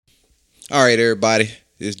All right, everybody.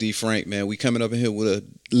 It's D Frank, man. We coming up in here with a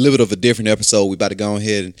little bit of a different episode. We about to go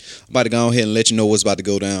ahead and let you know what's about to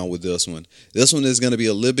go down with this one. This one is going to be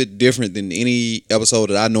a little bit different than any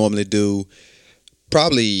episode that I normally do.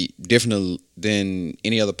 Probably different than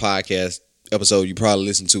any other podcast episode you probably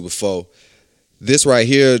listened to before. This right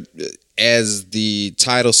here, as the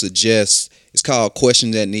title suggests, it's called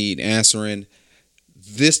Questions That Need Answering.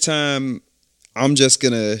 This time, I'm just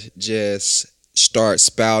going to start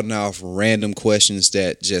spouting off random questions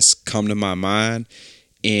that just come to my mind,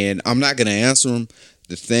 and I'm not going to answer them.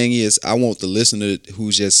 The thing is, I want the listener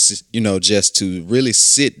who just to really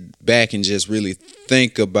sit back and just really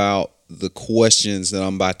think about the questions that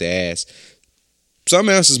I'm about to ask. Some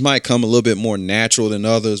answers might come a little bit more natural than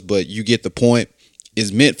others, but you get the point.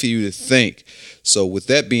 It's meant for you to think. So with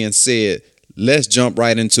that being said, let's jump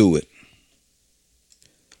right into it.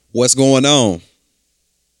 What's going on?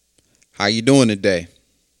 How you doing today?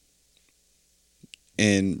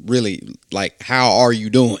 And really, how are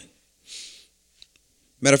you doing?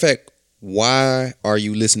 Matter of fact, why are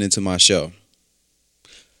you listening to my show?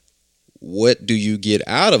 What do you get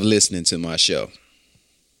out of listening to my show?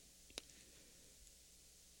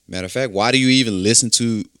 Matter of fact, why do you even listen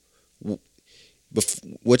to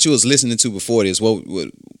what you was listening to before this? Or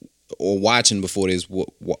watching before this?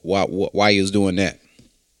 Why you was doing that?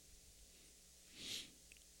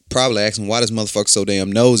 Probably asking, why this motherfucker so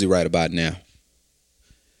damn nosy right about now?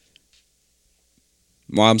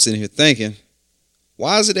 While I'm sitting here thinking,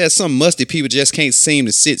 why is it that some musty people just can't seem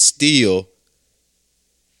to sit still,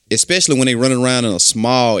 especially when they running around in a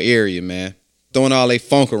small area, man, throwing all they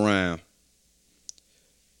funk around?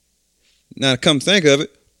 Now, to come think of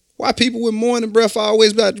it, why people with morning breath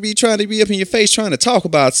always about to be trying to be up in your face trying to talk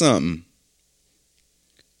about something?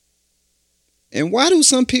 And why do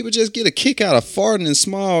some people just get a kick out of farting in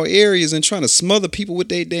small areas and trying to smother people with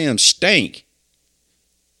their damn stank?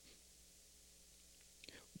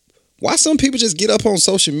 Why some people just get up on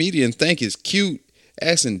social media and think it's cute,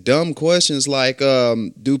 asking dumb questions like, how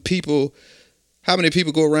many people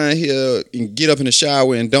go around here and get up in the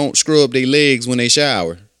shower and don't scrub their legs when they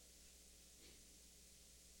shower?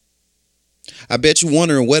 I bet you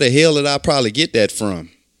wondering where the hell did I probably get that from?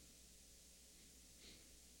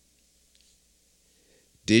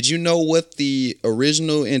 Did you know what the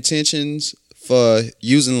original intentions for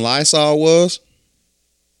using Lysol was?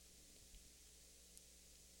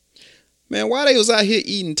 Man, why they was out here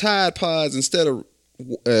eating Tide Pods instead of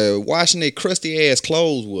washing their crusty ass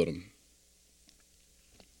clothes with them?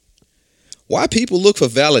 Why people look for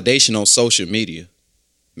validation on social media?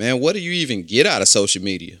 Man, what do you even get out of social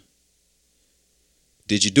media?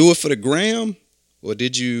 Did you do it for the gram, or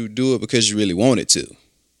did you do it because you really wanted to?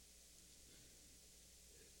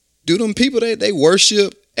 Do them people that they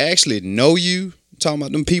worship actually know you? I'm talking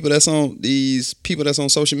about them people that's on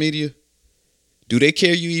social media. Do they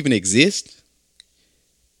care you even exist?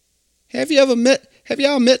 Have y'all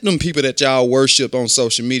met them people that y'all worship on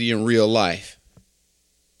social media in real life?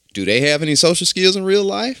 Do they have any social skills in real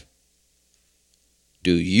life?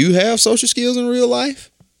 Do you have social skills in real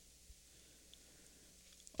life?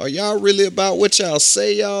 Are y'all really about what y'all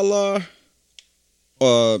say y'all are?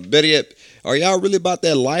 Or better yet, are y'all really about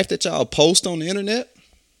that life that y'all post on the internet?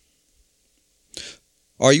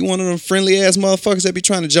 Are you one of them friendly ass motherfuckers that be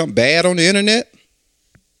trying to jump bad on the internet?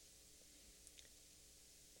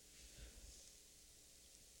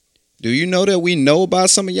 Do you know that we know about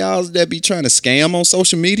some of y'all that be trying to scam on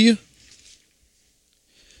social media?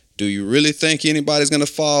 Do you really think anybody's gonna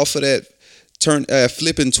fall for that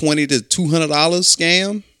flipping $20 to $200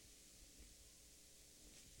 scam?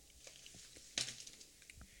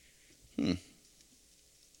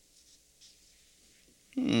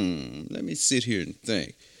 Let me sit here and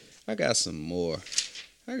think. I got some more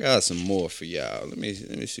for y'all. Let me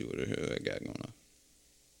see what the hell I got going on.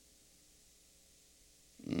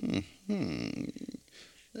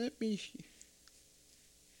 Let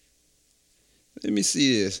me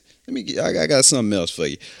see this. I got something else for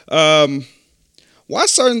you. Why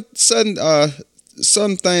some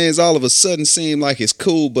things all of a sudden seem like it's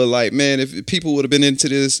cool, but like, man, if people would have been into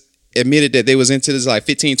this, admitted that they was into this like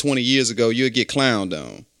 15, 20 years ago, you'd get clowned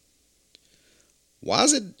on. Why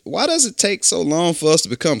does it take so long for us to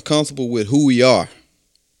become comfortable with who we are?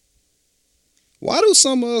 Why do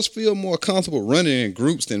some of us feel more comfortable running in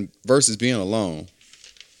groups versus being alone?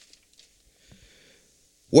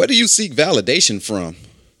 Where do you seek validation from?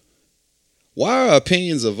 Why are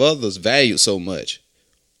opinions of others valued so much?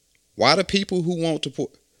 Why do people who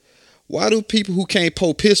can't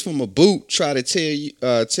pull piss from a boot try to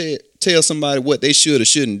tell somebody what they should or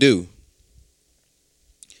shouldn't do?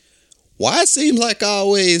 Why it seems like I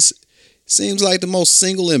always Seems like the most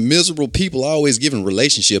single and miserable people are always giving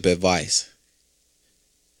relationship advice.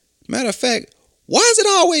 Matter of fact, why is it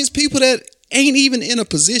always people that ain't even in a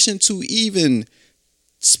position to even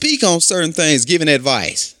speak on certain things giving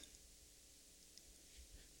advice?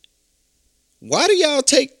 Why do y'all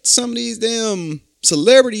take some of these damn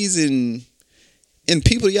celebrities and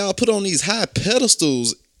people y'all put on these high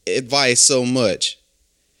pedestals advice so much,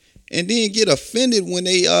 and then get offended when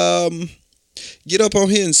they get up on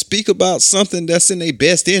here and speak about something that's in their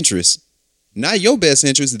best interest? Not your best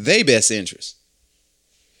interest, their best interest.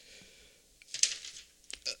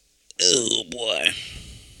 Oh boy.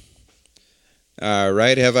 All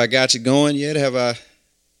right, have I got you going yet? Have I?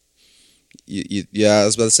 Yeah, I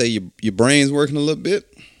was about to say your brain's working a little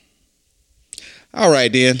bit. All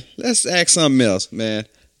right, then let's ask something else, man.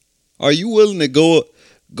 Are you willing to go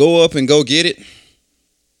up and go get it?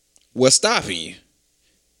 What's stopping you?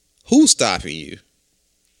 Who's stopping you?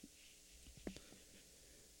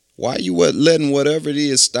 Why are you letting whatever it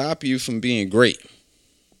is stop you from being great?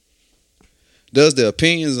 Does the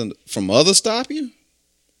opinions from others stop you?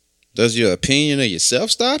 Does your opinion of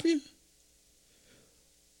yourself stop you?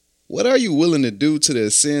 What are you willing to do to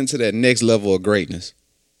ascend to that next level of greatness?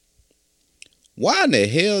 Why in the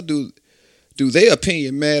hell do their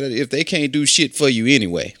opinion matter if they can't do shit for you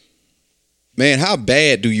anyway? Man, how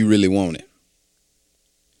bad do you really want it?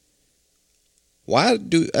 Why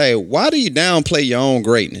do you downplay your own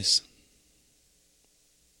greatness?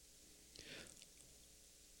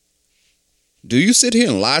 Do you sit here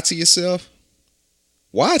and lie to yourself?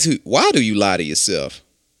 Why do you lie to yourself?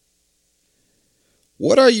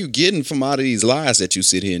 What are you getting from out of these lies that you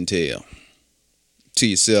sit here and tell? To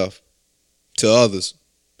yourself, to others,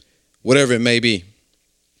 whatever it may be.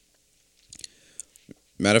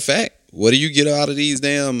 Matter of fact, what do you get out of these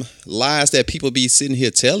damn lies that people be sitting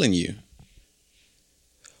here telling you?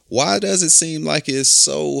 Why does it seem like it's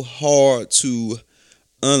so hard to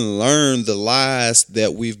unlearn the lies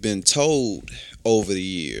that we've been told over the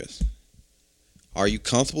years? Are you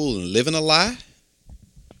comfortable in living a lie?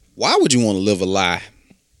 Why would you want to live a lie?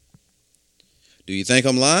 Do you think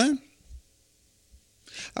I'm lying?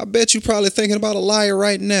 I bet you're probably thinking about a liar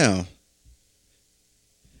right now.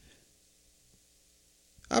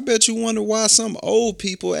 I bet you wonder why some old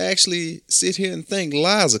people actually sit here and think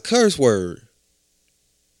lie's a curse word.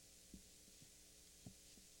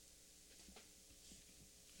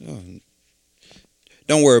 Oh,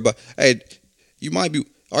 don't worry about. Hey, you might be.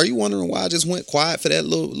 Are you wondering why I just went quiet for that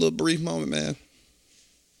little brief moment, man?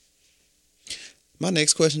 My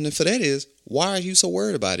next question for that is, why are you so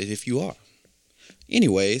worried about it if you are?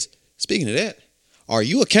 Anyways, speaking of that, are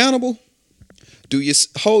you accountable? Do you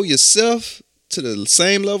hold yourself to the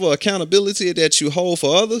same level of accountability that you hold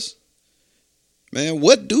for others? Man,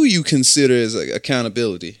 what do you consider as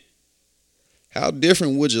accountability? How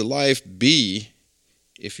different would your life be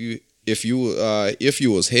if you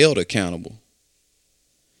was held accountable?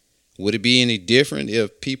 Would it be any different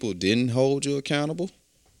if people didn't hold you accountable?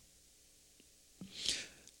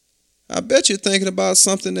 I bet you're thinking about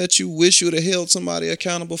something that you wish you would have held somebody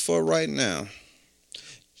accountable for right now.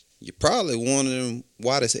 You're probably wondering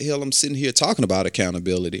why the hell I'm sitting here talking about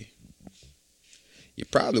accountability. You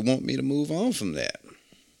probably want me to move on from that.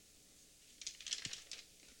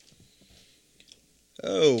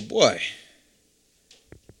 Oh boy.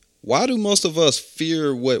 Why do most of us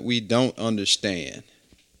fear what we don't understand?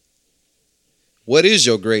 What is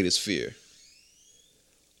your greatest fear?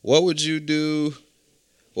 What would you do?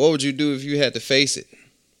 What would you do if you had to face it?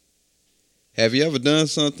 Have you ever done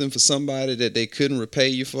something for somebody that they couldn't repay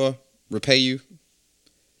you?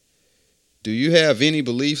 Do you have any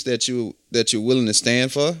beliefs that you're willing to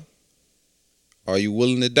stand for? Are you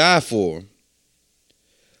willing to die for them?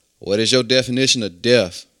 What is your definition of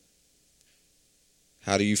death?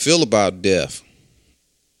 How do you feel about death?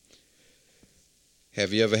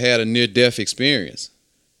 Have you ever had a near-death experience?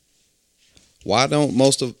 Why don't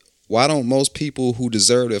most people who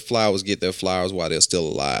deserve their flowers get their flowers while they're still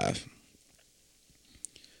alive?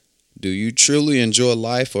 Do you truly enjoy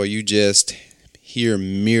life, or are you just here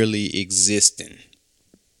merely existing,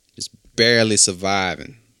 just barely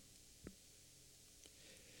surviving?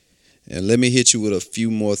 And let me hit you with a few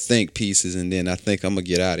more think pieces, and then I think I'm going to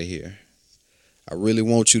get out of here. I really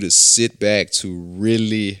want you to sit back to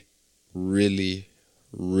really, really,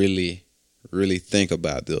 really, really think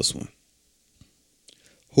about this one.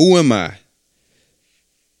 Who am I?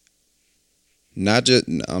 Not just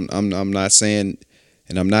I'm not saying,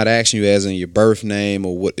 and I'm not asking you as in your birth name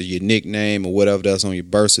or what your nickname or whatever that's on your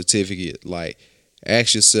birth certificate. Like,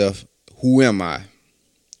 ask yourself, who am I?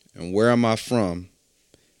 And where am I from?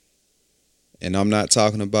 And I'm not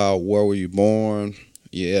talking about where were you born,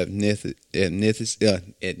 your ethnicity.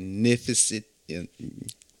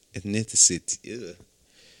 Ugh.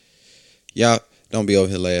 Y'all don't be over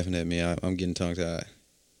here laughing at me. I'm getting tongue tied.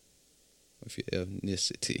 With your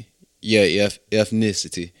ethnicity. Yeah,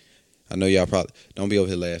 ethnicity. I know y'all probably don't be over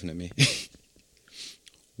here laughing at me.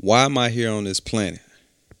 Why am I here on this planet?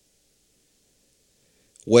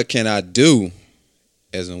 What can I do?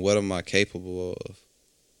 As in, what am I capable of?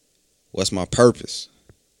 What's my purpose?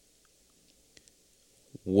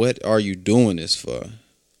 What are you doing this for?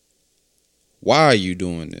 Why are you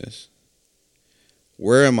doing this?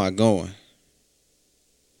 Where am I going?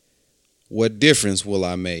 What difference will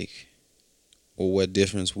I make? Or what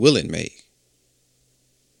difference will it make?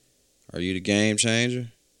 Are you the game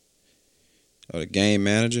changer? Or the game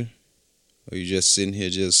manager? Or you just sitting here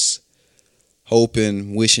just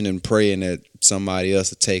hoping, wishing, and praying that somebody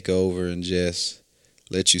else will take over and just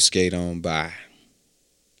let you skate on by?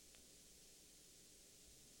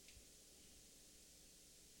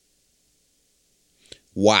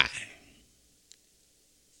 Why?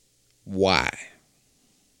 Why?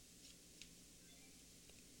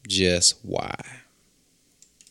 Just why?